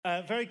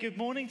Very good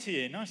morning to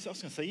you. Nice, I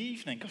was going to say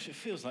evening. Gosh, it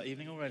feels like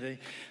evening already.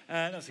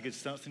 That's a good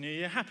start to the new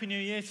year. Happy New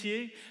Year to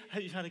you.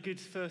 Hope you've had a good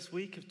first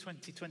week of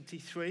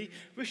 2023.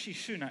 Rishi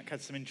Sunak had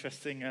some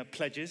interesting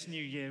pledges,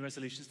 New Year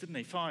resolutions, didn't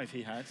he? 5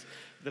 he had.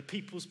 The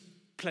people's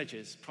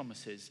pledges,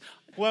 promises.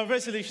 Well,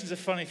 resolutions are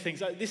funny things.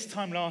 Like this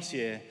time last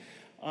year,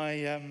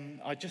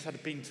 I just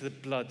had been to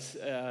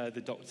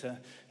the doctor,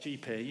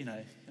 GP, you know,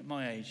 at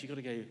my age, you've got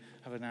to go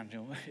have an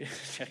annual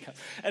checkup.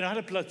 And I had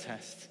a blood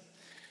test.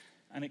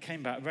 And it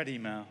came back, red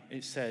email.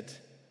 It said,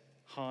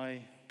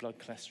 high blood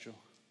cholesterol.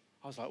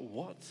 I was like,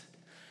 what?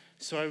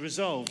 So I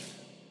resolved,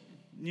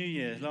 New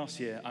Year, last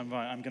year, I'm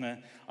going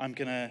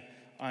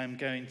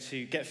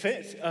to get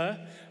fit.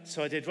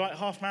 So I did,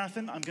 half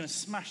marathon. I'm going to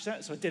smash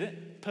that. So I did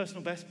it,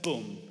 personal best,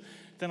 boom.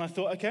 Then I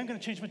thought, okay, I'm going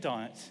to change my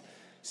diet.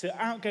 So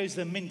out goes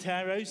the mint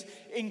arrows,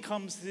 in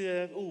comes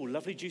the,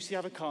 lovely juicy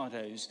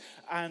avocados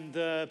and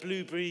the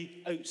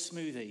blueberry oat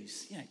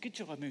smoothies. Yeah, good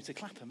job I moved to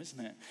Clapham,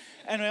 isn't it?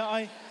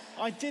 Anyway,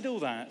 I did all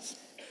that.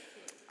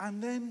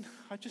 And then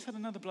I just had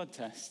another blood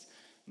test,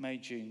 May,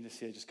 June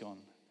this year, just gone.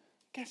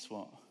 Guess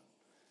what?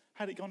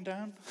 Had it gone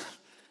down?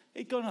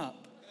 It'd gone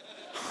up.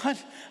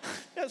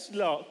 That's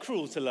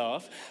cruel to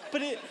laugh,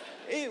 but it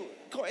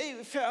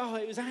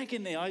was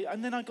agony.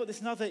 And then I got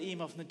this another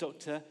email from the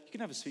doctor. You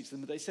can have a speak to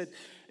them, but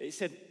it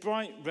said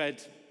bright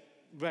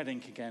red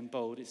ink again,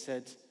 bold. It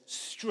said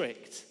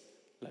strict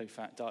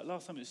low-fat diet.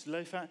 Last time it was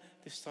low-fat,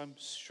 this time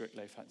strict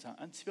low-fat diet.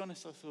 And to be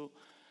honest, I thought,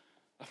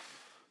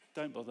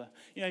 don't bother.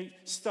 You know,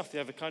 stuff the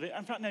avocado.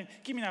 In fact, no,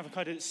 give me an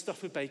avocado that's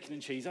stuffed with bacon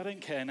and cheese. I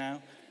don't care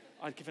now.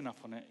 I'd given up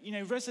on it. You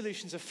know,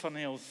 resolutions are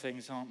funny old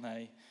things, aren't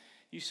they?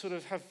 You sort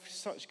of have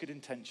such good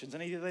intentions,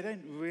 and either they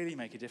don't really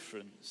make a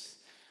difference,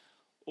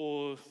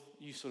 or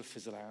you sort of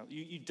fizzle out.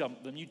 You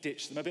dump them, you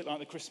ditch them, a bit like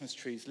the Christmas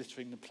trees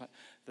littering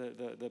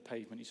the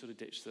pavement. You sort of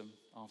ditch them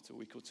after a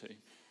week or two.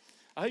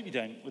 I hope you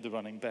don't with the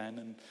running Ben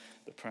and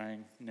the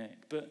praying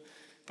Nick. But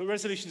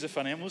resolutions are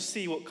funny, and we'll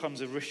see what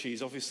comes of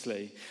Rishi's,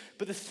 obviously.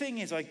 But the thing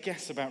is, I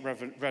guess, about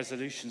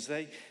resolutions,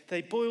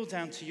 they boil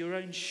down to your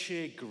own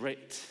sheer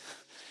grit,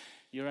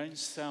 your own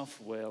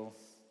self-will.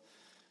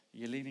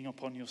 You're leaning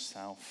upon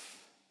yourself.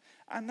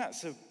 And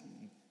that's a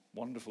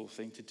wonderful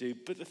thing to do.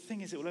 But the thing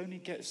is, it will only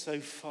get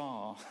so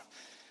far.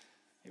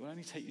 It will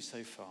only take you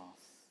so far.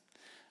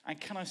 And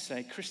can I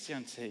say,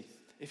 Christianity,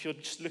 if you're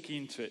just looking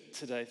into it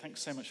today,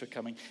 thanks so much for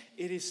coming.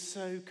 It is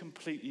so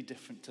completely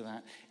different to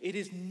that. It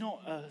is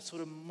not a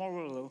sort of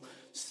moral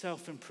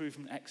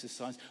self-improvement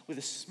exercise with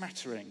a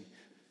smattering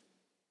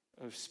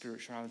of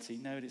spirituality.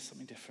 No, it is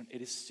something different.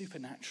 It is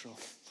supernatural.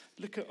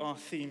 Look at our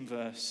theme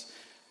verse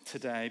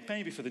today,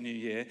 maybe for the new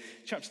year,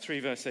 chapter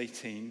 3, verse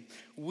 18.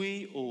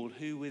 We all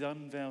who with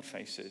unveiled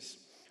faces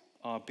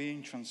are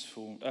being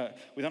transformed,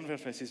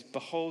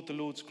 behold the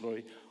Lord's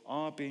glory,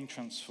 are being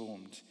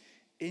transformed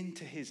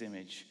into his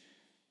image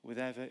with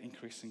ever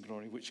increasing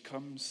glory, which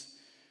comes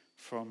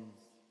from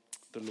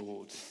the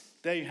Lord.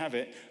 There you have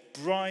it,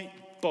 bright,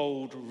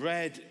 bold,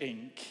 red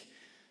ink,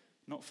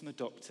 not from the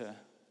doctor,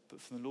 but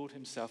from the Lord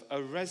himself.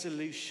 A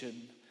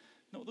resolution,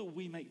 not that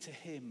we make to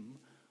him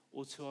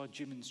or to our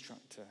gym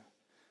instructor,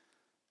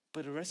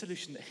 but a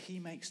resolution that he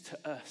makes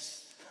to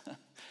us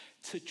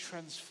to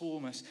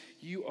transform us.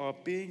 You are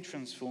being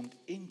transformed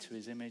into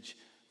his image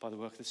by the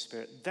work of the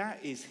Spirit.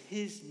 That is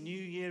his New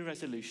Year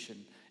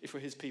resolution. If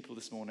we're his people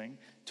this morning,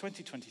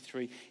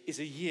 2023 is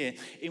a year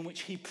in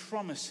which he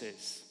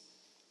promises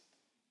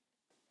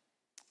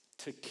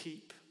to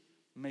keep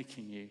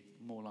making you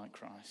more like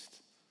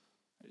Christ.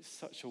 It's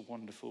such a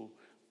wonderful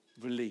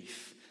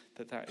relief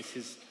that is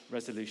his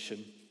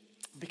resolution.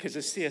 Because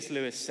as C.S.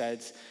 Lewis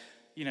said,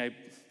 you know,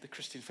 the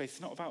Christian faith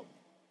is not about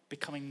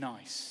becoming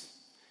nice.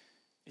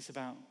 It's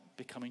about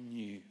becoming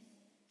new.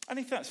 And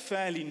if that's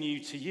fairly new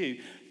to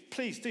you,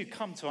 please do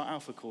come to our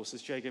Alpha course,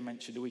 as Jago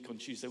mentioned, a week on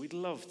Tuesday. We'd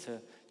love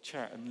to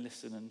chat and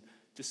listen and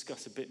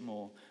discuss a bit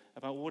more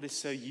about what is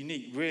so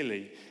unique,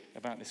 really,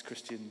 about this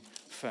Christian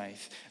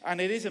faith. And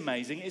it is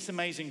amazing. It's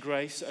amazing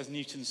grace, as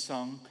Newton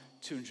sung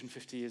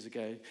 250 years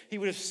ago. He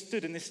would have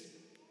stood in this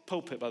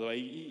pulpit, by the way.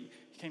 He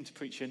came to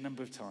preach here a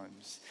number of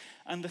times.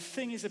 And the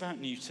thing is about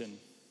Newton,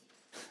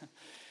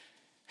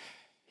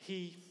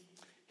 he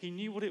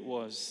knew what it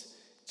was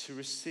to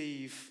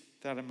receive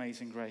that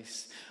amazing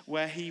grace,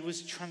 where he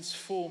was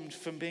transformed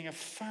from being a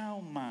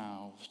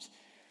foul-mouthed,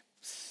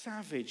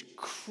 savage,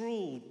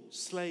 cruel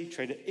slave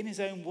trader. In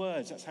his own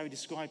words, that's how he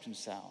described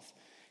himself.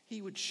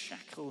 He would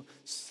shackle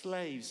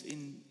slaves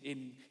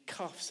in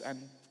cuffs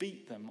and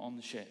beat them on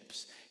the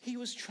ships. He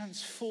was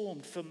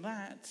transformed from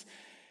that,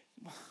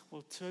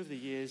 well, to over the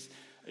years,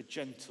 a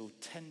gentle,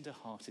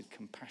 tender-hearted,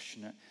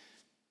 compassionate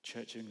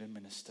Church of England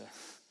minister.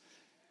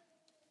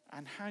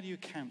 And how do you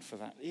account for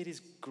that? It is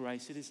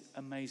grace. It is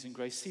amazing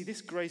grace. See,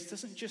 this grace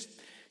doesn't just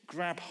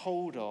grab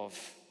hold of.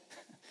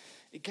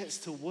 It gets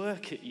to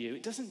work at you.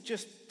 It doesn't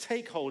just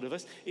take hold of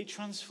us. It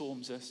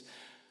transforms us.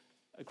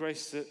 A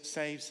grace that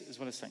saves as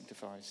well as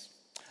sanctifies.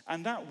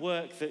 And that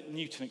work that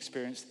Newton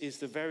experienced is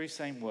the very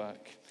same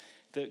work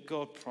that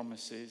God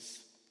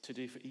promises to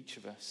do for each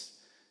of us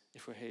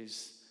if we're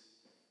his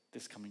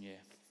this coming year.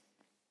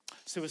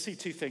 So we'll see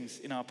two things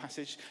in our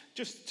passage,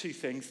 just two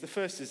things. The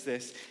first is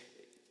this: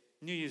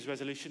 New Year's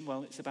resolution,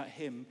 well, it's about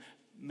him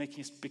making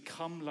us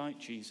become like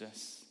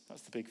Jesus.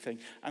 That's the big thing.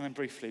 And then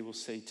briefly we'll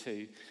see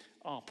too,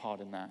 our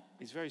part in that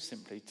is very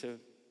simply to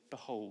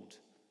behold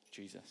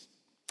Jesus.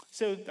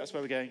 So that's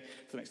where we're going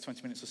for the next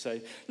 20 minutes or so.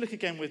 Look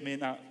again with me in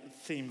that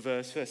theme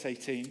verse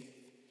 18.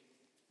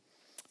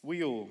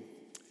 We all,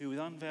 who with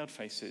unveiled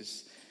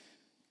faces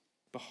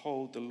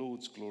behold the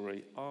Lord's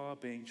glory, are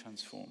being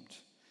transformed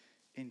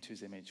into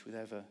his image with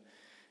ever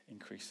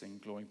increasing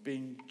glory.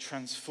 Being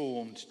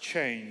transformed,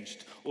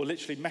 changed, or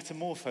literally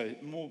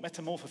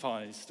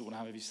metamorphosized, or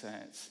however you say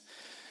it.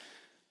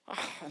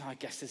 And I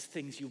guess there's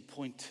things you'll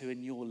point to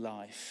in your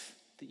life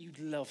that you'd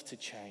love to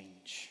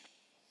change.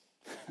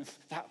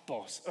 That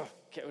boss,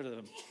 get rid of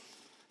them.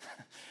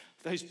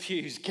 Those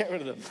pews, get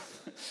rid of them.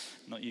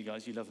 Not you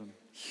guys, you love them.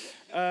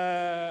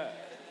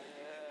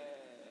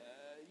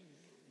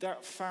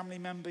 That family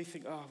member, you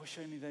think, I wish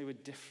only they were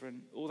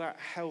different. Or that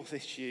health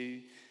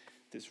issue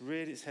that's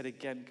reared its head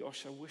again.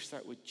 Gosh, I wish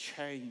that would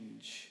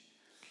change.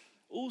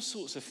 All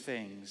sorts of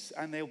things.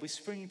 And they'll be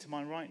springing to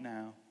mind right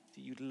now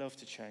that you'd love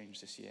to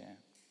change this year.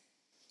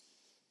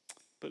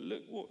 But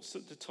look what's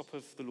at the top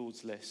of the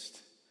Lord's list.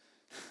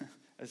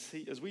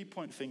 As we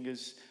point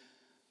fingers,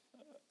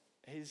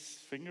 his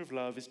finger of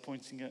love is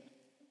pointing at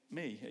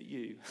me, at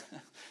you,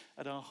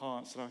 at our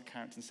hearts, at our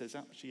character, and says,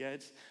 actually,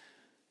 Ed,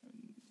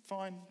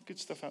 fine, good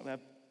stuff out there,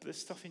 but there's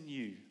stuff in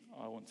you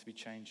I want to be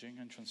changing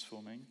and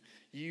transforming.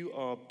 You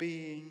are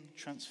being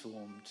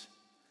transformed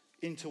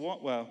into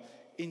what? Well,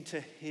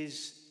 into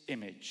his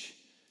image.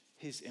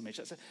 His image.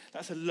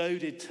 That's a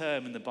loaded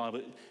term in the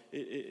Bible.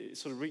 It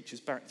sort of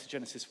reaches back to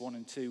Genesis 1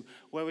 and 2,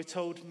 where we're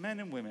told men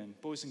and women,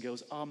 boys and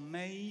girls, are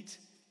made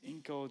in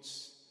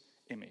God's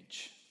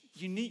image.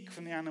 Unique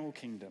from the animal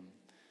kingdom.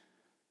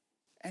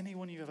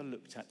 Anyone you've ever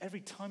looked at,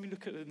 every time you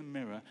look at it in the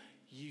mirror,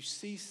 you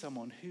see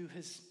someone who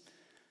has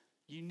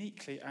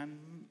uniquely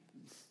and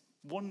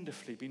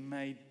wonderfully been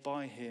made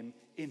by him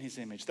in his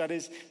image. That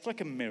is, it's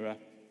like a mirror.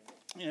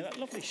 You know, that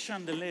lovely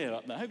chandelier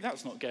up there. I hope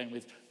that's not going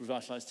with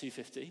Revitalize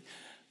 250.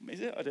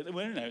 Is it? I don't know.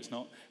 Well, no, it's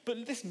not.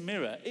 But this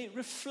mirror, it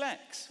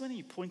reflects, when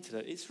you point at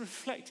it, it's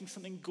reflecting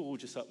something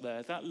gorgeous up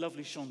there, that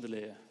lovely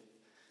chandelier.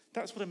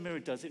 That's what a mirror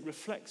does. It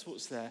reflects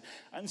what's there.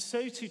 And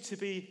so too, to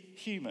be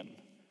human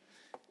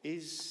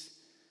is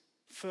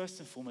first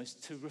and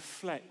foremost to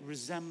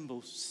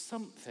resemble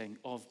something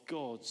of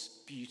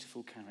God's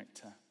beautiful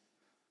character.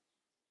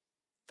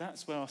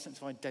 That's where our sense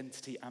of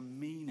identity and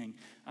meaning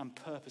and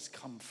purpose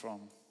come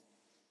from.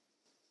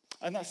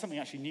 And that's something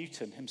actually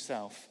Newton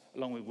himself,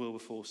 along with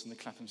Wilberforce and the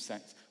Clapham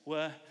sect,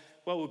 were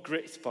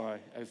gripped by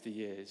over the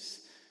years.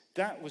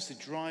 That was the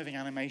driving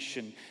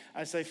animation.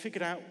 As they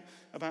figured out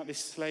about this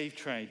slave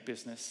trade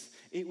business,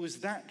 it was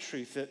that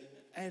truth that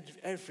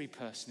every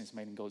person is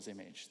made in God's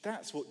image.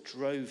 That's what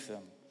drove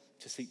them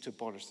to seek to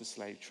abolish the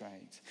slave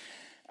trade.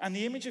 And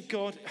the image of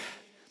God,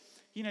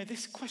 you know,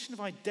 this question of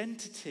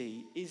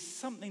identity is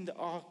something that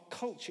our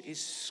culture is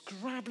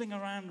scrabbling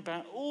around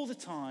about all the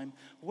time.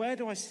 Where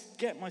do I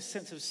get my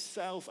sense of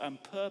self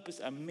and purpose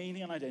and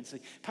meaning and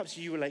identity? Perhaps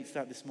you relate to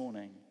that this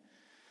morning.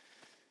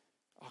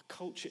 Our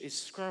culture is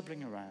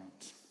scrabbling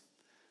around.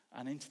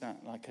 And into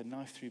that, like a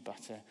knife through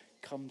butter,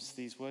 comes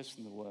these words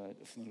from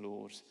the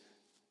Lord.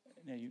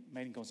 You know, you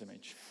made in God's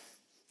image.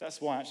 That's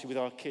why actually with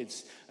our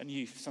kids and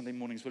youth Sunday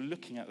mornings, we're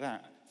looking at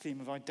that theme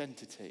of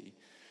identity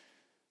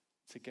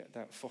to get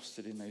that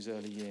fostered in those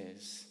early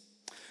years.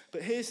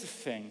 But here's the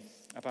thing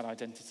about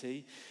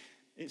identity.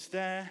 It's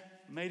there,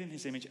 made in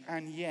his image,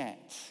 and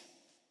yet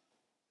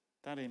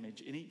that image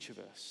in each of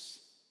us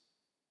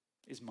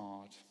is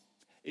marred.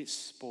 It's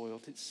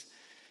spoiled. It's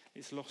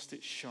lost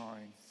its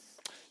shine.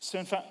 So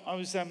in fact, I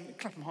was at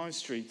Clapham High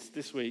Street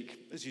this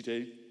week, as you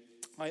do.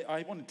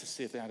 I wanted to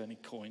see if they had any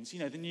coins. You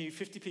know, the new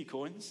 50p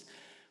coins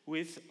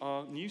with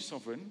our new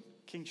sovereign,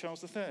 King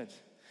Charles III.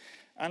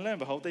 And lo and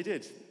behold, they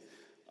did.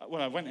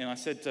 When I went in, I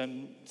said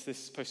to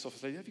this post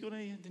office lady, have you got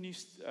any of the new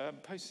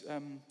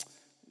 50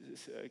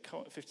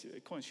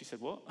 coins? She said,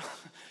 what?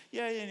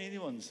 yeah,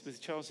 new ones with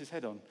Charles's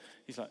head on.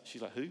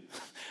 She's like, who?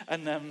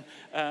 And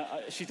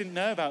she didn't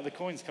know about the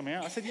coins coming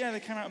out. I said, yeah, they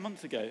came out a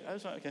month ago. I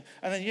was like, okay.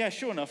 And then, yeah,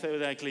 sure enough, they were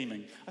there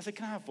gleaming. I said,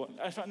 can I have one?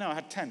 I said, no, I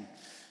had 10.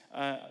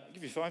 I'll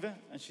give you a fiver.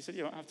 And she said,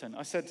 yeah, I'll have 10.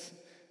 I said,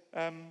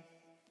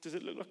 does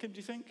it look like him, do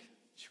you think?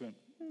 She went,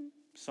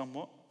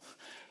 somewhat.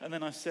 And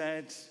then I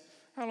said,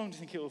 how long do you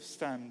think it will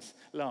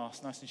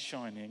last, nice and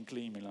shiny and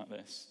gleaming like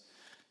this?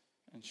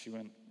 And she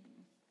went,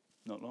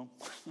 not long.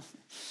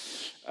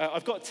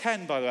 I've got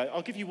 10, by the way.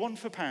 I'll give you one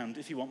for a pound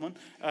if you want one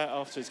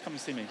afterwards. Come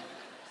and see me.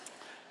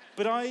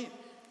 But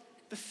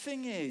the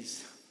thing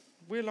is,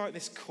 we're like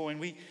this coin.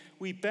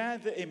 We bear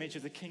the image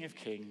of the King of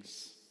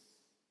Kings.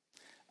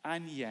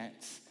 And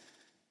yet,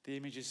 the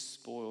image is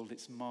spoiled,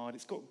 it's marred,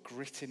 it's got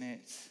grit in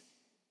it,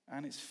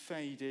 and it's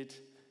faded.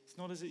 It's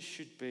not as it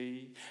should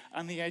be.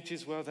 And the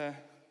edges, well, they're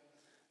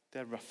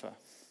rougher.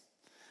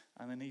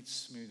 And they need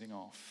smoothing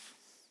off.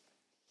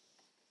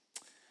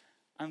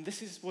 And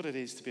this is what it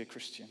is to be a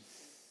Christian.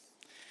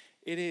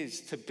 It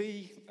is to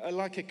be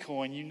like a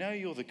coin. You know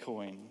you're the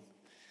coin.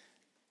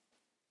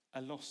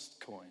 A lost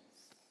coin.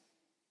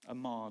 A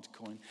marred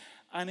coin.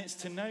 And it's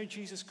to know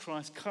Jesus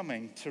Christ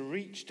coming to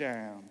reach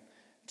down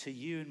to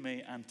you and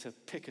me and to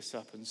pick us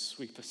up and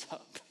sweep us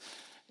up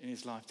in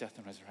his life, death,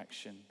 and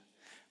resurrection.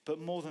 But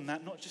more than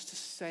that, not just to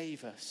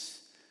save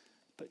us,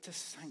 but to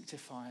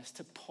sanctify us,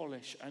 to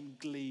polish and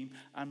gleam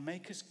and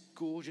make us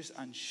gorgeous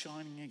and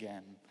shining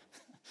again.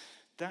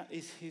 That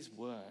is his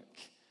work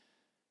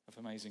of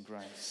amazing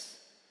grace.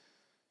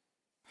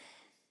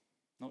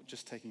 Not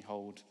just taking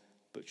hold,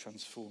 but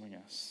transforming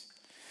us.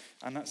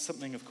 And that's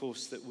something, of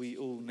course, that we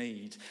all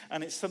need.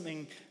 And it's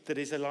something that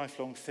is a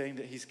lifelong thing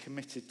that he's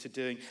committed to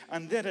doing.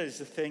 And that is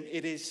the thing,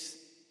 it is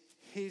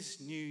his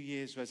New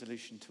Year's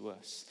resolution to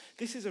us.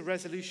 This is a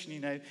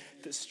resolution,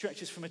 that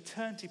stretches from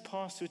eternity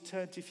past to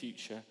eternity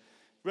future.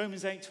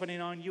 Romans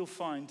 8:29, you'll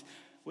find,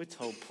 we're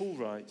told, Paul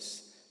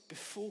writes,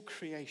 before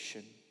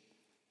creation,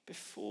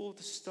 before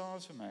the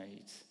stars were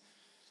made,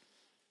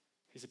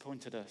 he's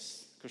appointed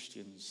us,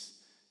 Christians,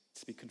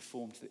 to be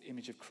conformed to the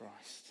image of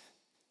Christ.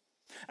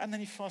 And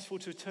then you fast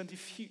forward to eternity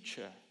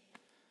future,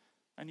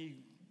 and you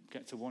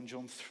get to 1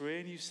 John 3,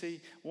 and you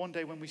see, one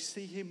day when we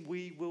see him,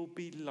 we will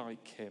be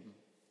like him.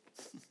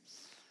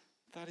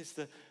 That is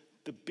the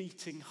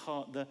beating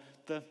heart,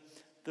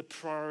 the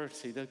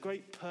priority, the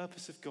great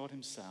purpose of God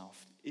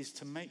himself is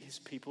to make his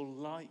people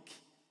like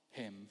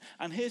him.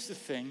 And here's the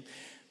thing,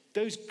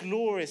 those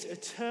glorious,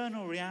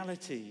 eternal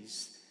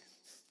realities,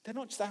 they're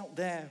not just out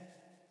there.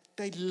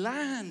 They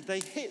land,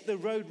 they hit the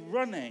road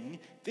running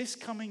this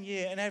coming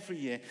year and every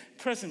year.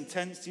 Present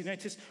tense, do you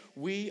notice?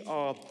 We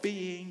are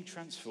being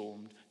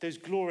transformed. Those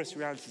glorious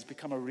realities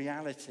become a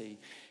reality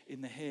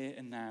in the here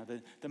and now.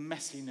 The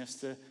messiness,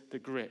 the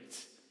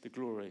grit, the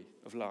glory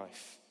of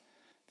life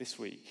this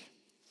week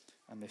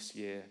and this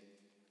year.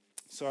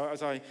 So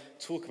as I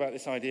talk about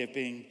this idea of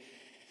being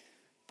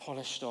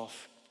polished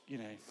off,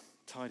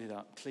 tidied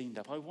up, cleaned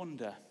up, I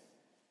wonder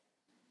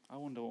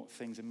what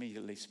things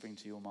immediately spring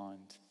to your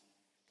mind.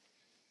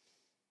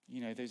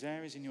 Those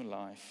areas in your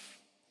life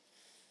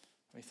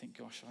where you think,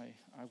 gosh,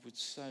 I would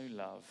so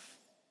love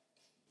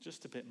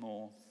just a bit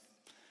more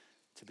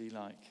to be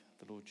like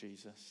the Lord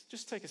Jesus.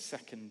 Just take a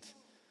second.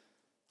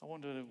 I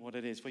wonder what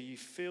it is, where you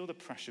feel the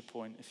pressure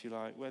point, if you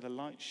like, where the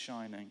light's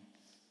shining.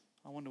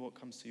 I wonder what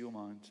comes to your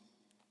mind.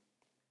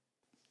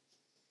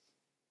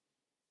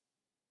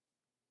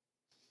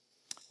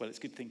 Well, it's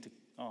a good thing to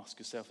ask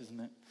yourself, isn't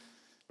it?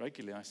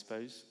 Regularly, I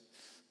suppose.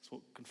 That's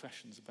what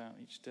confession's about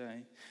each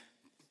day.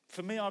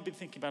 For me, I've been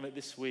thinking about it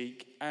this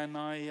week, and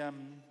I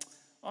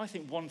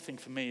think one thing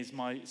for me is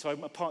so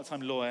I'm a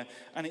part-time lawyer,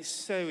 and it's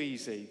so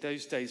easy,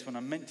 those days when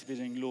I'm meant to be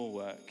doing law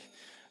work,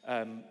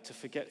 to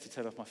forget to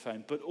turn off my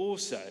phone, but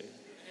also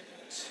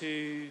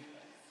to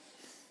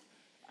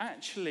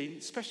actually,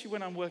 especially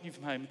when I'm working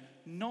from home,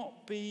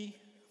 not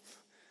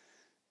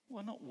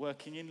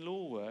working in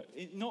law work,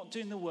 not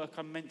doing the work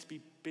I'm meant to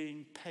be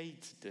being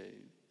paid to do.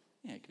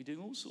 It could be doing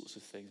all sorts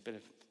of things, a bit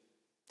of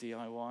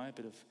DIY, a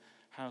bit of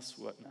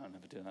housework. No, I'm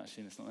never doing that,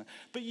 actually, it's not that.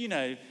 But you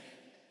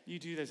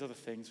do those other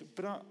things.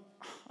 But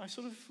I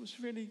sort of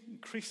was really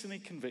increasingly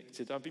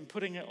convicted. I've been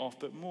putting it off,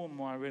 but more and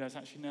more I realize,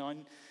 actually, no,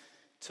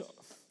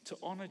 to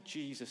honor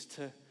Jesus,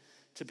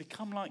 to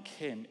become like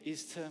him,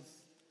 is to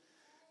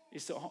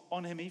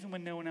honor him even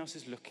when no one else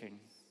is looking.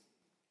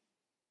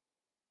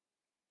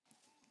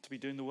 To be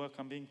doing the work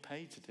I'm being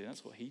paid to do.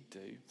 That's what he'd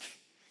do.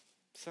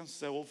 Sounds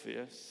so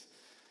obvious.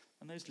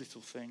 And those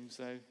little things,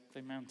 though,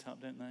 they mount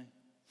up, don't they?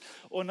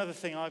 Or another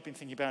thing I've been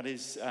thinking about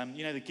is,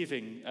 the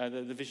giving,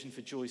 the Vision for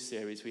Joy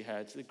series we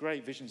had, the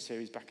great vision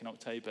series back in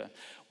October.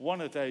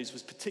 One of those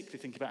was particularly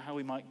thinking about how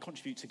we might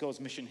contribute to God's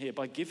mission here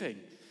by giving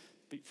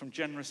from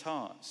generous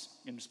hearts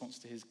in response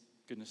to his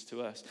goodness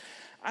to us.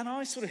 And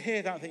I sort of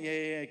hear that and think,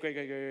 yeah,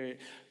 great.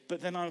 But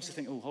then I also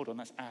think, oh, hold on,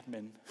 that's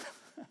admin.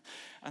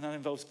 And that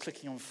involves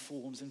clicking on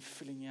forms and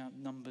filling out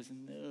numbers.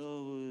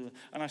 And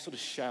I sort of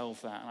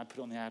shelve that and I put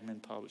it on the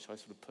admin part, which I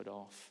sort of put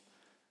off.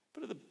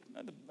 But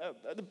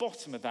at the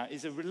bottom of that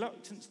is a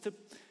reluctance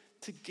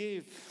to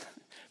give,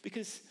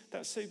 because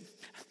that's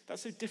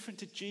so different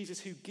to Jesus,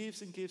 who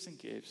gives and gives and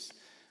gives.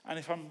 And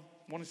if I'm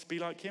wanting to be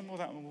like him, well,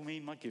 that will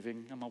mean my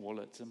giving and my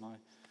wallet and my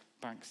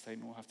bank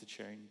statement will have to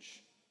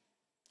change.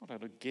 Not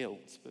out of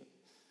guilt, but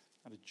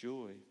out of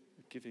joy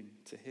of giving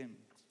to him.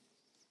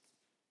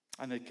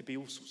 And there could be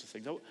all sorts of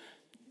things.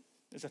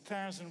 There's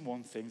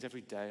 1,001 things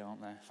every day,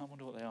 aren't there? I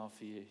wonder what they are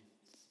for you.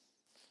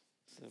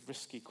 It's a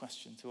risky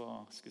question to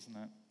ask, isn't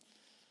it?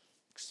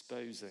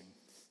 Exposing.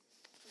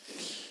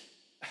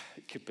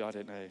 It could be, I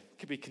don't know, it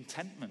could be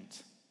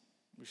contentment.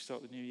 We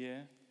start the new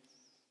year.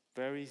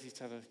 Very easy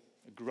to have a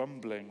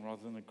grumbling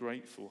rather than a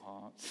grateful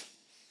heart.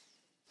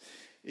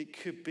 It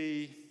could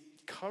be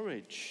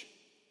courage.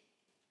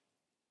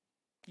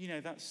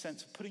 That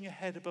sense of putting your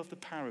head above the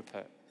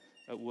parapet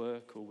at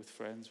work or with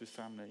friends, with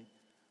family,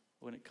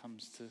 when it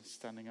comes to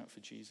standing up for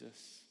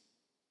Jesus.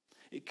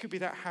 It could be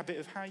that habit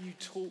of how you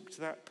talk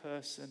to that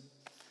person.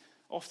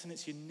 Often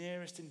it's your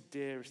nearest and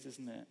dearest,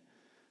 isn't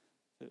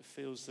it?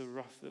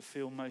 that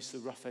feel most the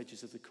rough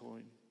edges of the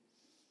coin.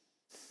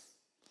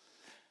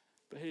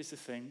 But here's the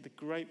thing, the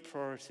great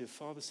priority of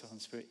Father, Son,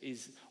 and Spirit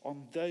is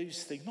on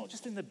those things, not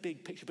just in the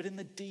big picture, but in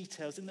the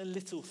details, in the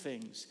little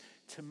things,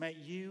 to make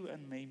you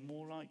and me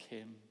more like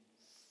him.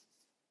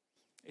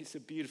 It's a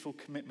beautiful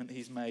commitment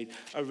he's made,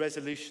 a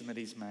resolution that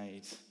he's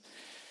made.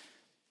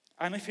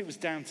 And if it was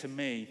down to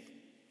me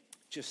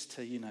just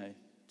to,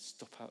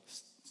 stop out,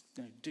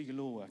 do your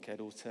law work,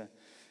 Ed, or to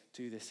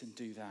do this and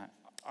do that,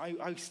 I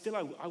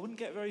wouldn't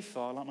get very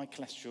far, like my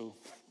cholesterol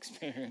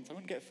experience. I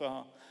wouldn't get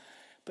far.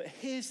 But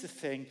here's the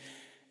thing.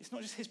 It's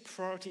not just his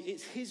priority.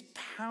 It's his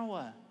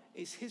power.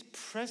 It's his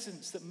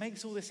presence that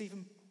makes all this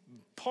even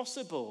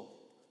possible.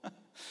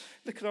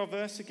 Look at our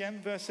verse again,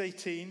 verse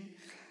 18.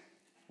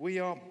 We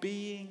are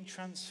being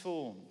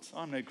transformed.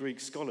 I'm no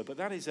Greek scholar, but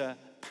that is a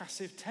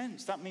passive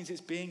tense. That means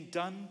it's being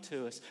done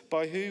to us.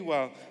 By who?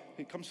 Well,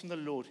 it comes from the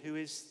Lord, who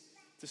is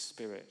the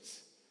Spirit.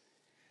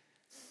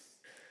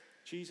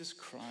 Jesus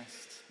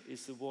Christ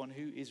is the one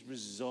who is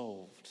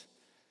resolved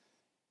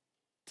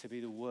to be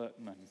the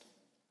workman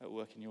at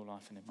work in your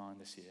life and in mine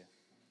this year.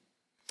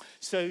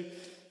 So,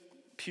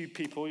 pew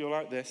people, you're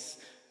like this.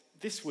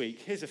 This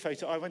week, here's a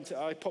photo.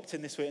 I popped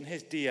in this week, and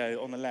here's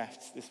Dio on the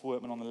left, this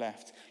workman on the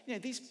left.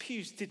 These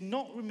pews did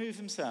not remove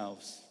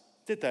themselves,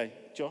 did they,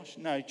 Josh?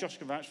 No, Josh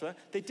can vouch for that.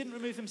 They didn't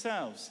remove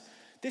themselves.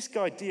 This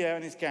guy, Dio,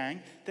 and his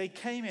gang, they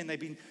came in, they've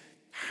been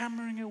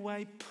hammering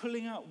away,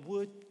 pulling up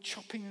wood,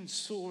 chopping and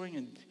sawing,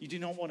 and you do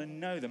not want to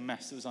know the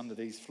mess that was under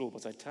these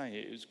floorboards. I tell you,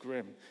 it was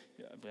grim.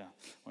 Yeah,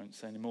 I won't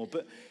say any more.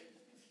 But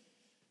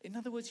in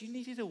other words, you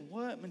needed a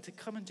workman to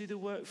come and do the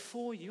work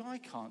for you. I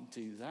can't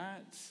do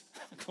that.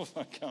 Of course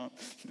I can't.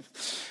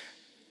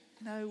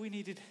 No, we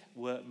needed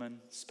workmen,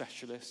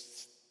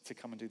 specialists to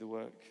come and do the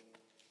work.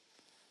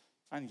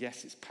 And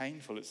yes, it's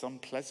painful, it's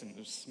unpleasant,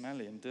 it's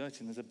smelly and dirty,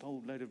 and there's a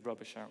whole load of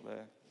rubbish out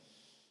there.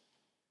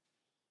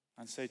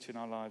 And so too in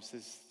our lives,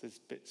 there's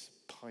bits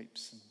of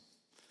pipes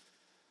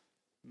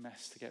and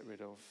mess to get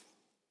rid of.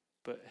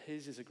 But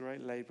his is a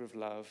great labour of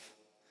love,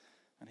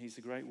 and he's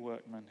a great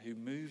workman who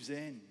moves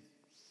in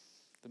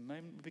the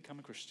moment we become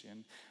a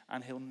Christian,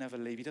 and he'll never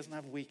leave. He doesn't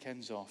have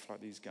weekends off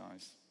like these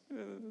guys.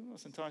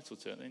 That's entitled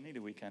to it. They need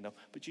a weekend off.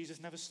 But Jesus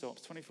never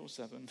stops,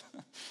 24/7.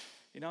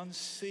 In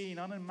unseen,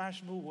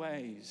 unimaginable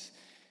ways,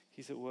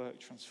 he's at work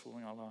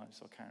transforming our lives,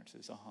 our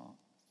characters, our heart.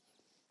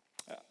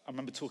 I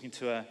remember talking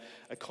to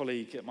a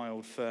colleague at my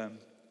old firm,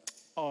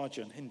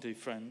 Arjun, Hindu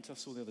friend, I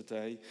saw the other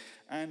day,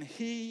 and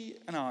he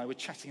and I were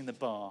chatting in the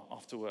bar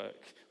after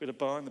work. We had a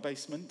bar in the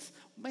basement.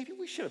 Maybe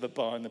we should have a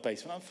bar in the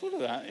basement. I'm full of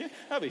that. Yeah,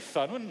 that'd be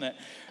fun, wouldn't it?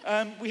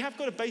 We have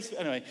got a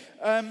basement. Anyway,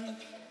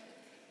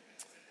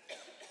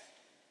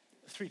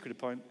 £3 a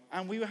pint.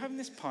 And we were having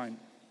this pint,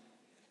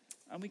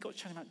 and we got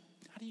chatting about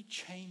how do you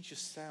change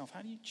yourself?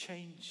 How do you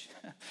change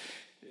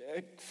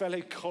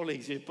fellow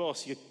colleagues, your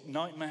boss, your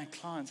nightmare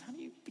clients? How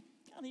do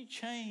you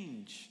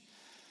change?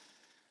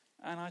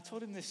 And I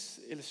told him this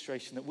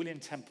illustration that William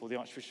Temple, the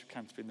Archbishop of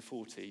Canterbury in the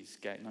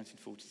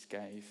 1940s,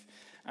 gave.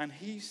 And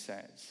he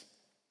says,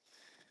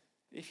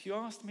 if you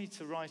asked me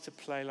to write a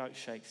play like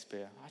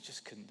Shakespeare, I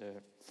just couldn't do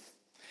it.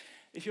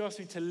 If you asked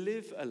me to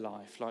live a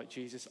life like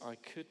Jesus, I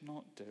could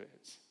not do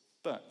it.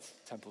 But,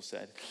 Temple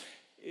said,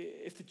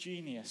 if the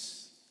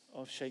genius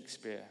of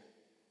Shakespeare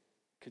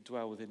could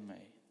dwell within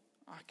me,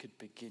 I could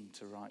begin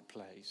to write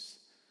plays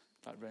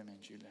like Romeo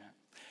and Juliet.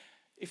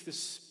 If the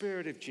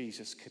Spirit of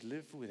Jesus could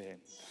live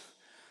within,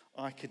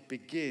 I could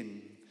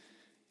begin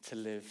to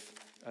live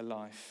a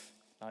life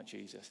like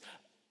Jesus.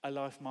 A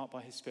life marked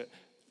by his Spirit.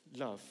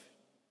 Love,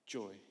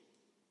 joy,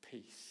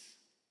 peace,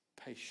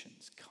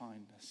 patience,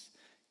 kindness,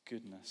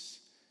 goodness,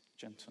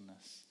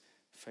 gentleness,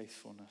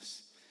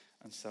 faithfulness,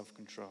 and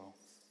self-control.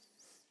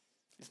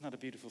 Isn't that a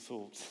beautiful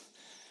thought?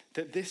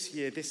 That this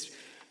year,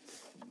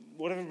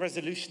 whatever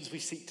resolutions we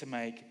seek to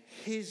make,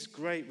 his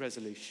great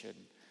resolution,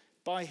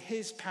 by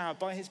his power,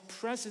 by his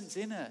presence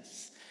in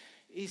us,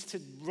 is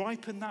to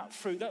ripen that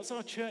fruit. That's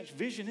our church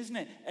vision, isn't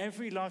it?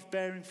 Every life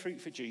bearing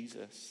fruit for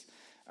Jesus.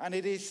 And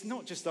it is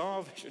not just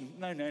our vision.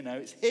 No.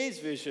 It's his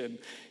vision.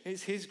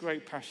 It's his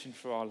great passion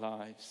for our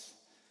lives.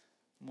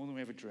 More than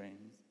we ever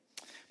dream.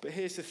 But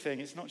here's the thing.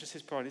 It's not just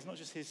his pride. It's not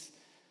just his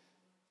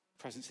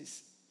presence.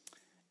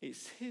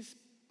 It's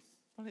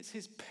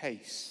his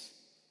pace.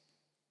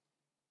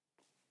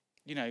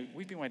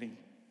 We've been waiting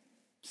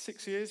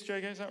 6 years,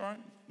 Jago, is that right?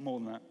 More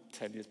than that,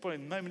 10 years. Probably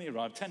the moment he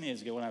arrived, 10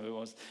 years ago, whenever it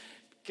was.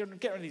 Get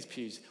rid of these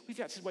pews. We've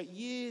had to wait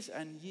years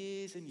and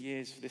years and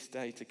years for this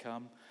day to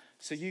come.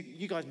 So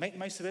you guys make the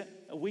most of it.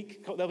 A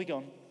week, they'll be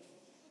gone.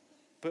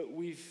 But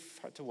we've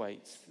had to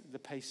wait. The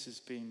pace has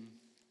been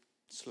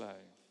slow.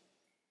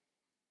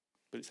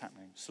 But it's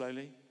happening.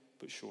 Slowly,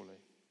 but surely.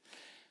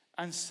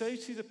 And so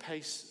too the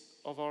pace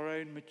of our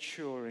own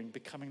maturing,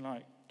 becoming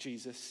like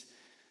Jesus.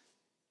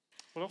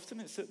 Well, often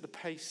it's at the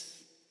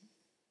pace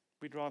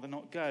we'd rather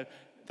not go.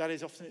 That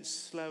is, often it's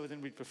slower than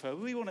we'd prefer.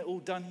 We want it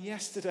all done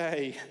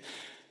yesterday.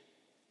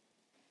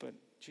 But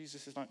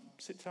Jesus is like,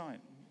 sit tight.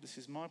 This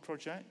is my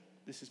project.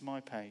 This is my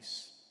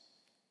pace.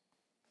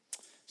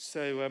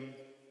 So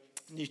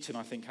Newton,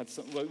 I think, had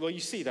some. Well, you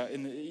see that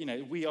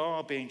in we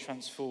are being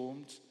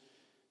transformed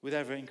with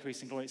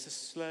ever-increasing glory. It's a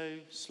slow,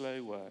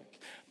 slow work.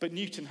 But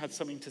Newton had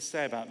something to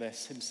say about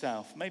this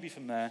himself. Maybe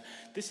from there,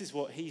 this is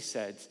what he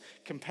said,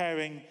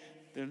 comparing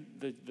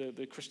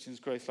the Christian's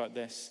growth like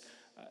this.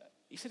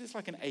 He said it's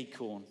like an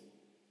acorn.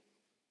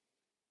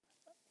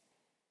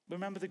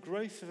 Remember, the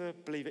growth of a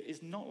believer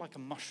is not like a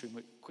mushroom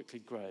that quickly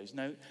grows.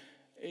 No,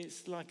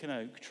 it's like an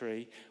oak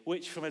tree,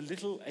 which from a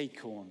little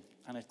acorn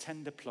and a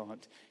tender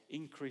plant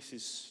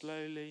increases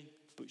slowly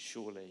but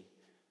surely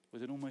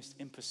with an almost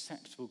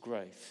imperceptible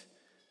growth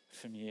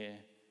from year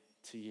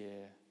to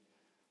year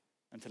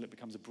until it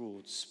becomes a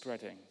broad,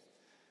 spreading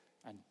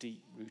and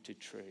deep-rooted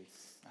tree.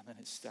 And then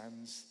it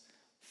stands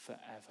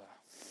forever.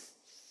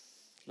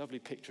 Lovely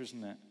picture,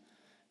 isn't it?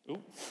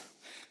 Oh.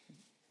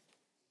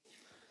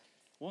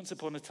 Once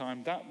upon a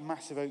time, that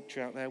massive oak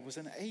tree out there was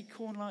an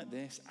acorn like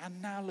this, and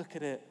now look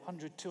at it,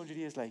 100, 200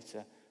 years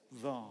later,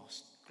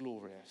 vast,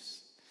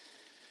 glorious.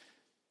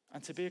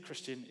 And to be a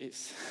Christian,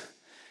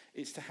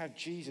 it's to have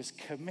Jesus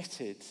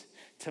committed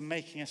to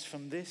making us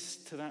from this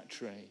to that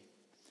tree.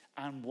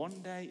 And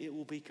one day it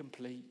will be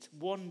complete.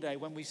 One day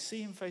when we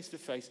see him face to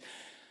face,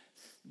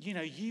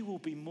 you will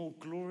be more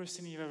glorious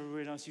than you've ever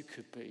realized you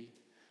could be.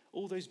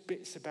 All those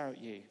bits about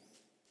you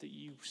that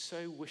you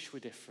so wish were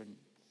different.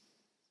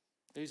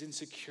 Those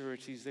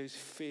insecurities, those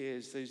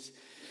fears, those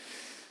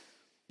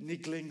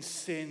niggling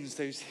sins,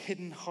 those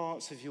hidden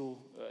corners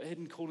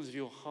of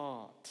your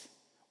heart.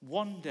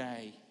 One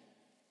day,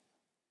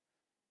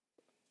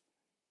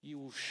 you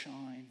will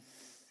shine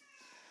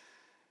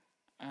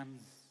and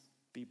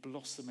be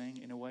blossoming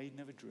in a way you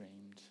never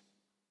dreamed.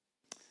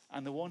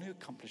 And the one who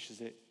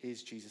accomplishes it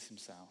is Jesus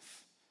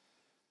himself.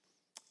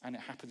 And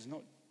it happens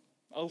not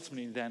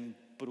ultimately then,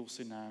 but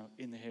also now,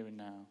 in the here and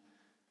now,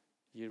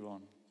 year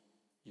on,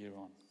 year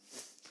on.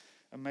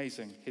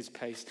 Amazing, his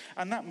pace.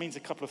 And that means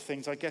a couple of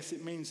things. I guess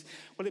it means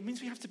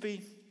we have to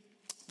be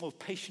more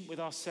patient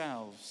with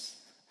ourselves,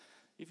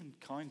 even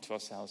kind to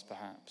ourselves,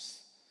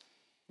 perhaps.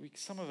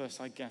 Some of us,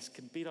 I guess,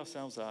 can beat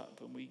ourselves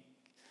up and we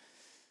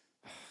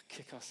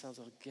kick ourselves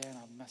up again.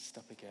 I've messed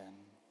up again.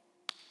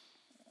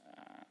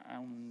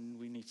 And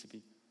we need to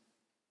be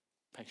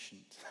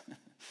patient.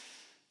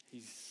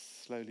 He's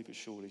slowly but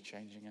surely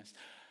changing us.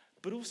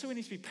 But also we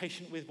need to be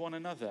patient with one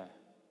another.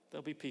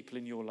 There'll be people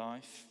in your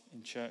life,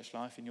 in church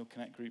life, in your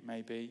connect group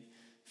maybe,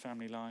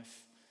 family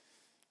life,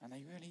 and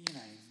they really,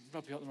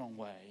 rub you up the wrong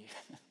way.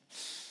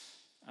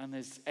 And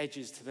there's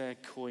edges to their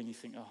coin. You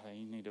think,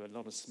 they need a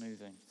lot of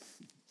smoothing.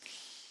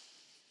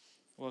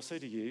 Well, so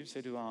do you,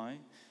 so do I.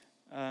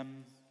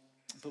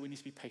 But we need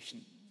to be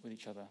patient with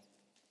each other.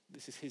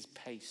 This is his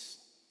pace,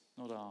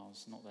 not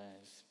ours, not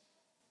theirs.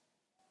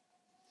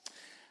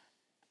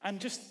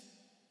 And just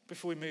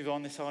before we move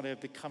on, this idea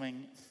of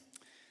becoming,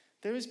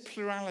 there is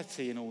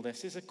plurality in all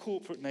this. There's a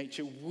corporate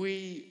nature.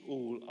 We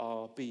all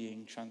are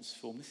being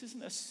transformed. This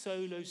isn't a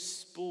solo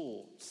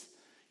sport.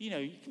 You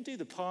can do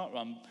the park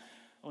run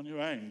on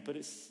your own, but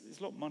it's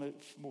a lot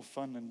more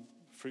fun and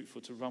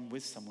fruitful to run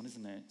with someone,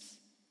 isn't it?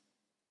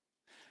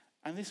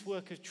 And this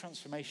work of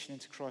transformation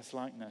into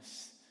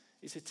Christ-likeness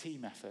is a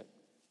team effort.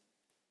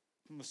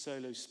 It's not a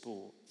solo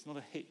sport. It's not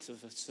a hit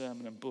of a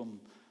sermon and boom,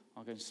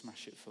 I'll go and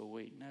smash it for a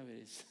week. No,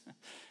 it is.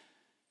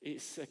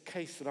 It's a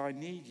case that I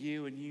need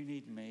you and you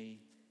need me.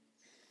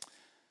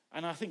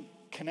 And I think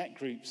connect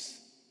groups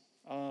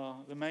are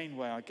the main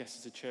way, I guess,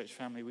 as a church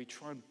family, we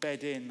try and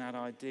bed in that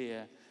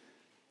idea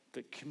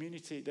that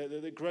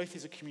that growth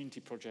is a community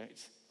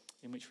project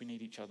in which we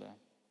need each other.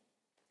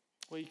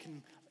 Where you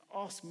can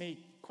ask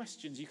me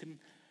questions, you can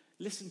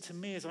listen to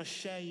me as I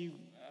share you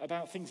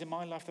about things in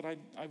my life that I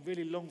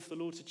really long for the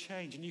Lord to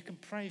change, and you can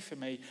pray for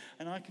me,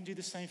 and I can do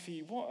the same for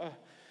you.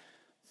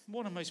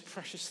 What a most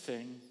precious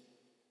thing.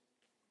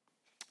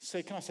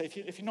 So can I say,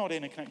 if you're not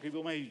in a connect group,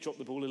 or maybe drop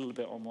the ball a little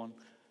bit on one,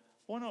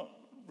 why not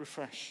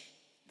refresh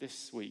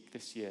this week,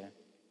 this year,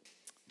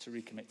 to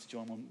recommit to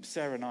join one?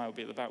 Sarah and I will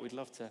be at the back. We'd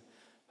love to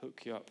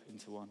hook you up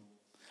into one.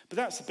 But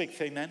that's the big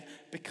thing then,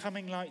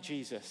 becoming like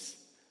Jesus.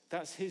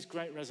 That's his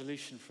great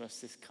resolution for us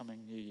this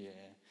coming new year.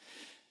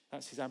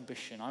 That's his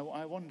ambition. I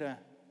wonder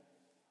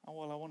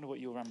what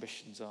your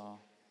ambitions are.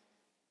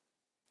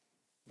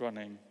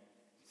 Running,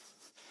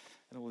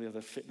 and all the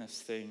other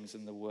fitness things,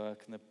 and the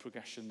work, and the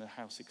progression, the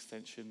house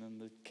extension,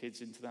 and the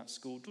kids into that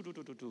school.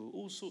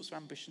 All sorts of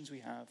ambitions we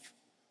have.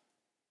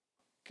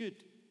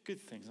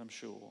 Good things, I'm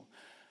sure.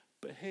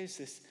 But here's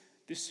this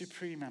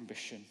supreme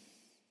ambition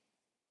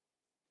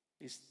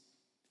is,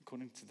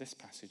 according to this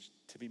passage,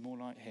 to be more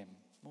like him,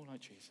 more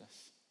like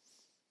Jesus.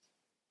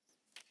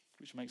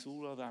 Which makes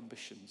all other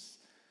ambitions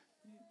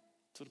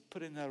sort of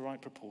put in their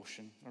right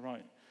proportion, the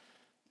right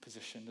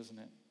position, doesn't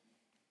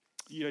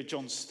it?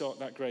 John Stott,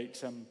 that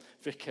great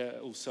vicar at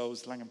All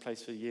Souls, Langham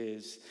Place for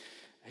years,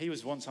 he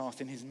was once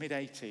asked in his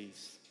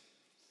mid-80s,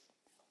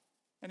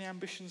 any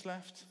ambitions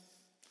left?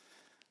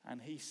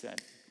 And he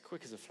said,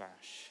 quick as a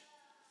flash,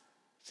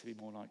 to be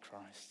more like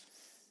Christ.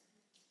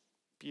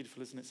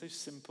 Beautiful, isn't it? So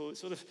simple.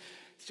 It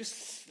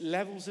just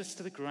levels us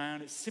to the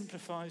ground. It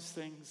simplifies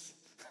things.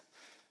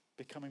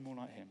 becoming more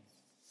like him.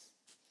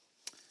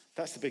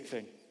 That's the big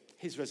thing,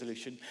 his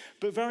resolution.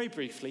 But very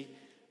briefly,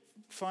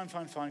 fine,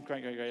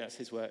 great, that's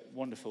his work,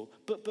 wonderful.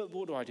 But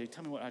what do I do?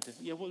 Tell me what I do.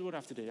 Yeah, what do I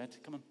have to do, Ed?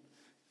 Come on.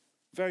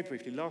 Very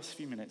briefly, last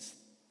few minutes,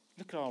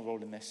 look at our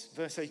role in this.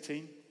 Verse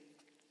 18,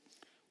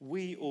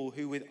 we all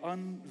who with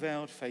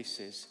unveiled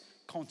faces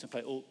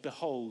contemplate or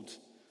behold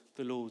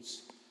the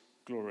Lord's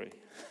glory.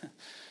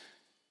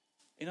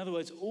 In other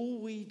words,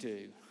 all we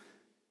do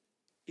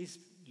is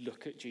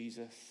look at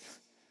Jesus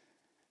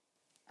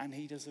and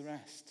he does the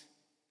rest.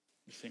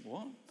 You think,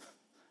 what?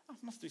 I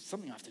must do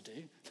something I have to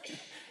do.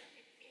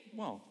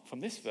 Well,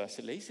 from this verse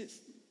at least,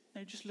 it's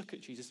just look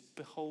at Jesus,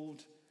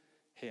 behold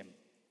him.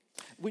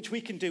 Which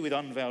we can do with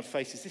unveiled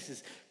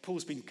faces.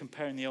 Paul's been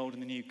comparing the old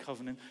and the new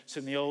covenant. So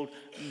in the old,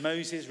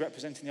 Moses,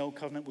 representing the old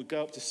covenant, would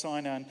go up to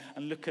Sinai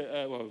and look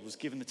at, was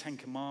given the Ten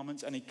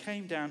Commandments, and he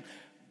came down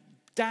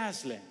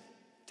dazzling,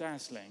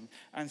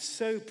 and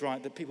so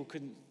bright that people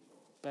couldn't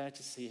bear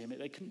to see him.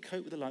 They couldn't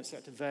cope with the light, so he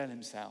had to veil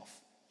himself.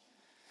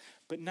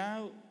 But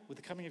now, with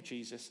the coming of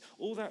Jesus,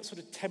 all that sort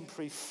of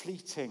temporary,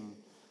 fleeting,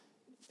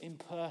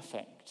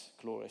 imperfect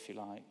glory, if you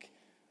like,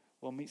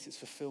 meets its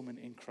fulfillment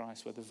in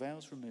Christ, where the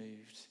veil's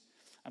removed,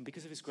 and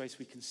because of his grace,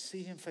 we can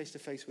see him face to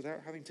face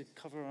without having to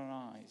cover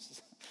our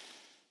eyes.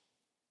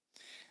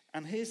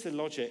 And here's the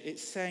logic.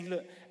 It's saying,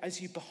 look, as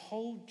you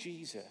behold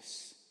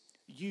Jesus,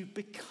 you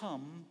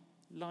become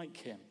like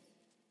him.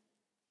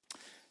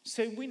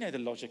 So we know the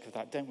logic of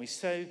that, don't we?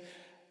 So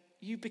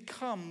you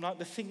become like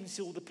the things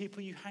or the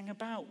people you hang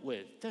about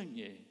with, don't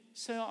you?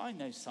 So I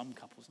know some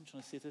couples, I'm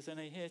trying to see if there's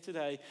any here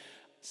today,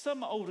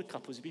 some older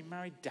couples who've been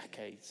married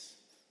decades.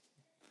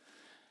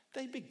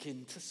 They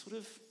begin to sort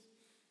of,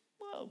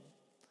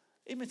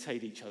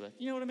 imitate each other.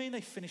 You know what I mean?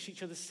 They finish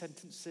each other's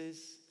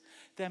sentences.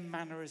 Their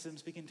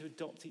mannerisms begin to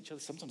adopt each other.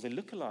 Sometimes they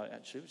look alike,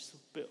 actually, which is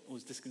a bit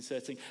always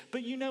disconcerting.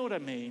 But you know what I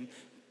mean.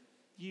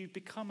 You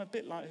become a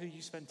bit like who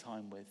you spend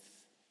time with.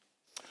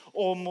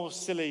 Or more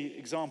silly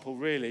example,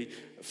 really,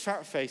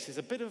 Fat Face is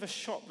a bit of a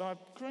shop that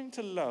I've grown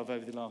to love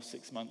over the last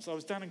 6 months. I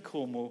was down in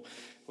Cornwall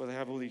where they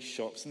have all these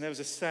shops, and there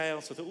was a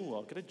sale, so I thought,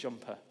 I'll get a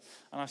jumper.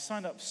 And I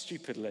signed up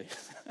stupidly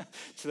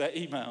to their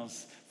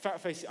emails. Fat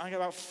Face, I get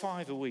about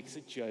 5 a week. It's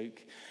a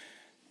joke.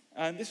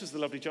 And this was the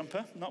lovely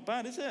jumper. Not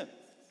bad, is it?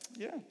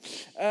 Yeah.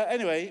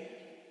 Anyway,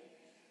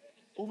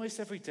 almost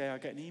every day I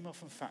get an email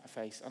from Fat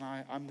Face, and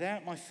I'm there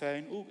at my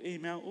phone.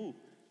 Email.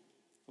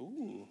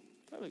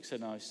 That looks so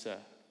nice,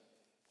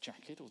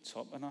 jacket or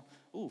top, and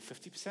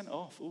 50%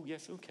 off.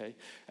 Yes, okay.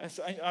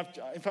 So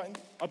in fact,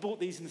 I bought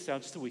these in the sale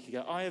just a week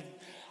ago.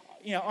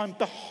 I'm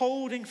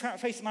beholding Fat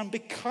Face, and I'm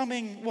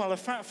becoming, a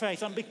Fat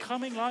Face. I'm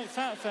becoming like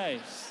Fat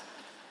Face.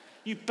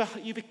 You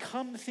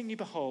become the thing you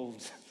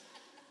behold.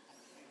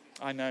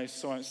 I know,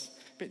 sorry, it's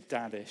a bit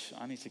daddish.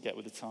 I need to get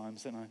with the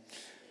times, don't I?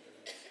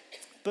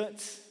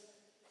 But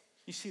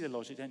you see the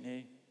logic, don't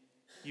you?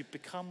 You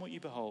become what you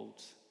behold.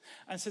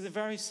 And so the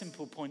very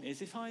simple point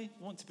is, if I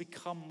want to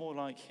become more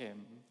like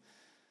him,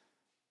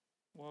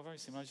 very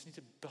simple, I just need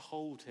to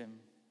behold him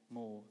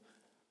more.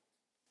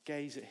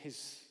 Gaze at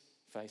his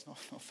face, not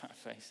Fat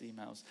Face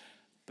emails,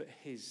 but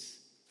his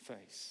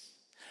face.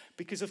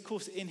 Because, of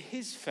course, in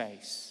his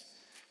face,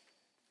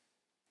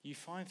 you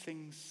find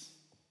things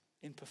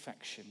in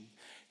perfection.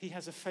 He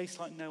has a face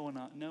like no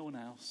one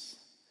else.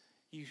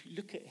 You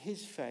look at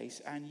his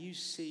face and you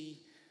see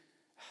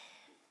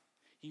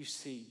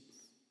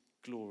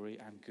glory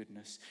and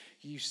goodness.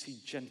 You see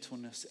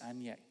gentleness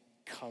and yet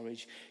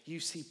courage. You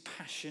see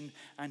passion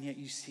and yet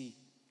you see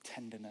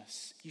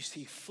tenderness. You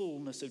see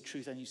fullness of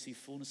truth and you see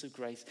fullness of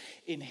grace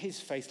in his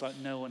face like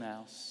no one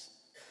else.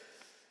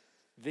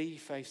 The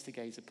face to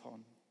gaze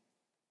upon.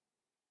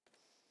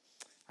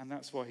 And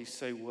that's why he's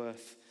so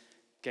worth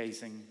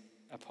gazing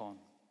upon.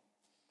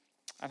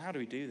 And how do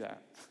we do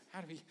that?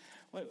 I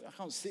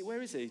can't see,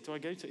 where is he? Do I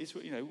go to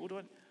Israel? What do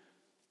I...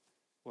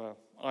 Well,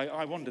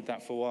 I wondered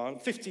that for a while.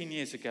 15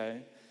 years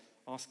ago,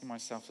 asking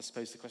myself, I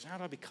suppose, the question, how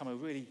do I become a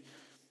really,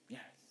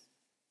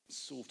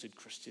 sorted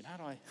Christian? How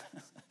do I...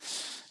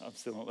 I'm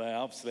still not there,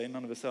 absolutely,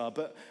 none of us are.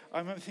 But I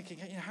remember thinking,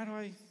 how do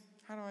I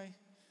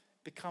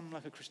become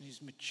like a Christian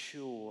who's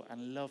mature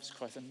and loves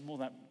Christ, and more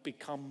than that,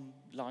 become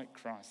like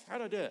Christ? How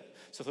do I do it?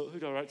 So I thought, who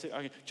do I write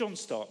to? John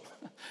Stott.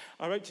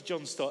 I wrote to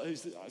John Stott,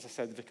 who's, as I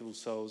said, the Vicar of All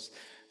Souls.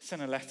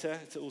 Sent a letter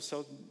to All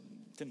Souls,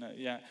 didn't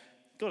know,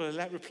 Got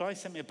a reply,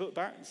 sent me a book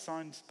back,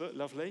 signed book,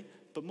 lovely.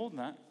 But more than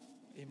that,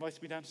 he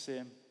invited me down to see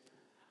him.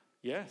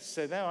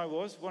 So there I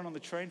was, went on the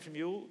train from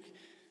York,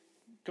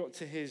 got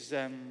to his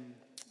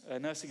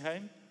nursing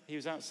home. He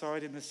was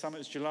outside in the summer, it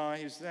was July,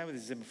 he was there with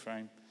his Zimmer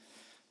frame.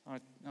 I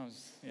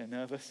was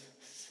nervous,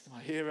 my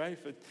hero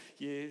for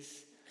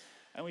years.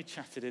 And we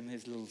chatted in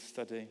his little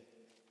study.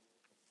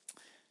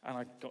 And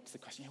I got to the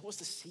question, what's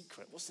the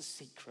secret? What's the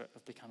secret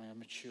of becoming a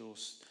mature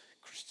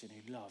Christian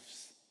who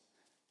loves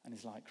and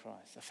is like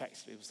Christ?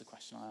 Effectively was the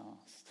question I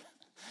asked.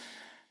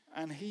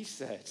 And he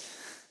said,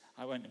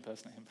 I won't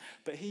impersonate him,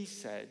 but he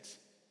said,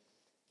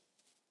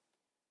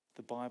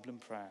 the Bible and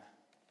prayer.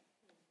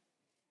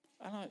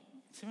 And I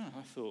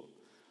thought,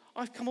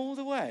 I've come all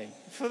the way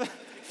for that.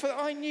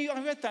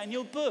 I read that in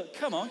your book.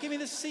 Come on, give me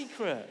the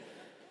secret.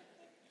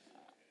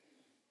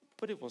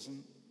 But it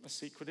wasn't a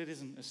secret. It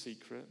isn't a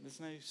secret. There's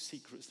no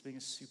secrets to being a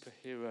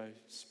superhero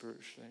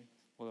spiritually.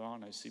 Well, there are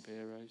no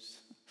superheroes.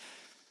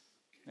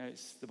 No,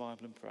 it's the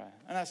Bible and prayer.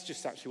 And that's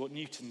just actually what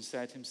Newton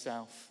said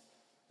himself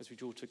as we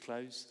draw to a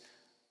close.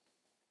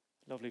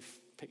 Lovely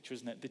picture,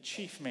 isn't it? The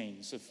chief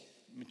means of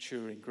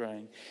maturing,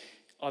 growing,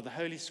 are the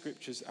Holy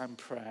Scriptures and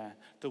prayer.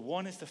 The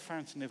one is the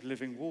fountain of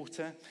living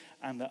water,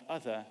 and the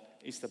other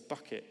is the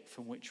bucket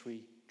from which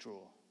we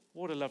draw.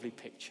 What a lovely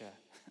picture.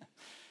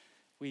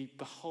 We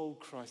behold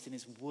Christ in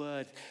his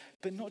word,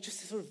 but not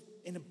just sort of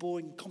in a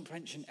boring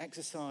comprehension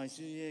exercise.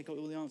 Yeah, got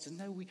all the answers.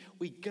 No,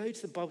 we go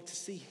to the Bible to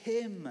see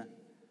him.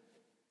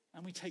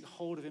 And we take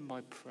hold of him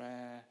by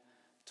prayer,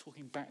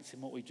 talking back to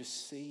him what we've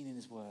just seen in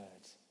his word.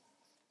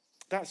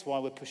 That's why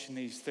we're pushing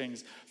these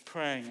things,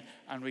 praying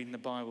and reading the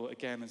Bible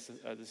again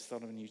at the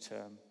start of a new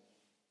term.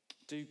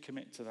 Do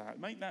commit to that.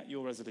 Make that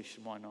your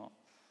resolution, why not?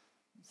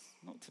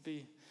 Not to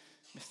be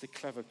Mr.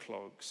 Clever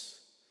Clogs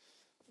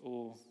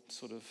or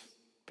sort of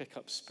pick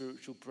up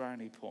spiritual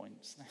brownie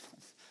points.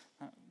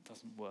 That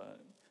doesn't work.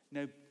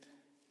 No,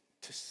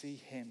 to see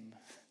him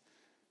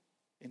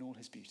in all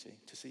his beauty,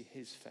 to see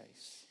his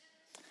face.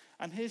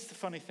 And here's the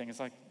funny thing as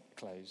I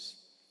close.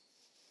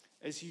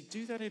 As you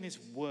do that in his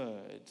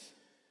word,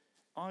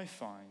 I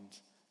find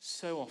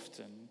so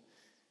often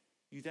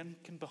you then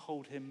can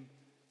behold him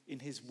in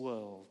his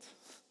world.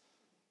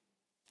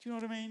 Do you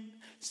know what I mean?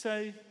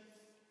 So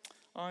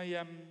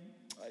I've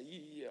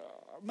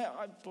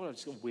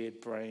just got a weird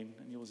brain,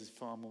 and yours is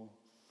far more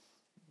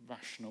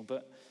rational,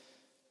 but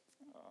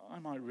I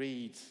might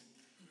read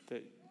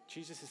that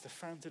Jesus is the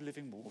fountain of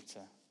living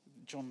water.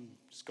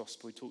 John's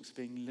gospel, he talks of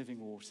being living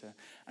water.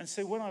 And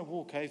so when I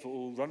walk over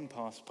or run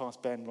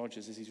past Ben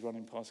Rogers as he's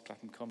running past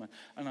Clapham Common,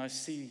 and I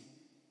see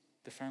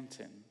the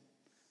fountain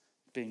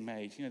being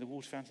made, the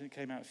water fountain that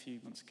came out a few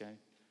months ago,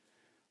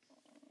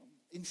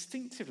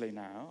 instinctively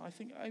now, I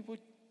think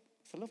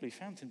it's a lovely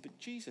fountain, but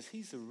Jesus,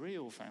 he's the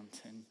real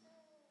fountain.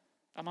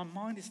 And my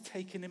mind is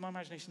taken in my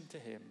imagination to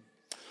him.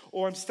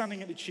 Or I'm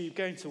standing at the tube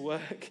going to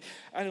work,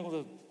 and all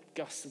the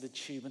gusts of the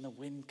tube and the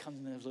wind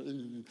comes in, and I was like,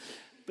 ooh.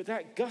 But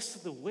that gust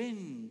of the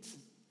wind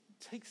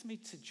takes me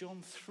to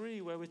John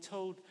 3, where we're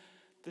told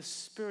the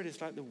Spirit is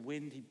like the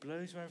wind. He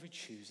blows wherever he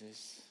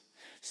chooses.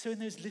 So in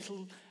those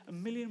little,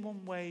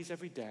 1,000,001 ways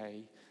every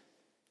day,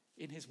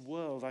 in his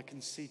world, I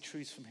can see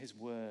truths from his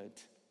word.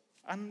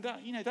 And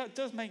that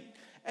does make,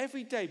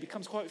 every day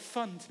becomes quite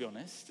fun, to be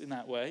honest, in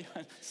that way.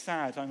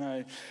 Sad, I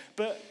know.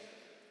 But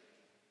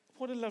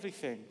what a lovely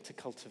thing to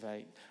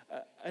cultivate.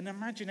 An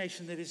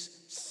imagination that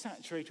is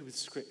saturated with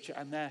Scripture,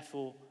 and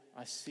therefore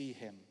I see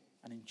him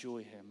and enjoy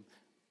him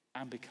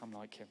and become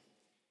like him.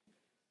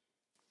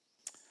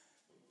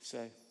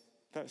 So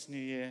that's New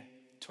Year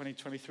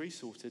 2023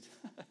 sorted.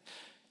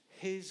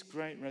 His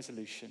great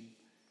resolution,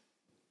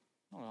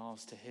 not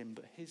ours to him,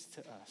 but his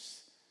to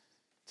us,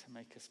 to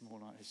make us more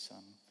like his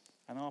son.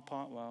 And our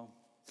part, well,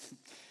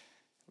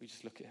 we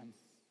just look at him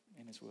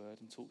in his word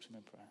and talk to him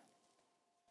in prayer.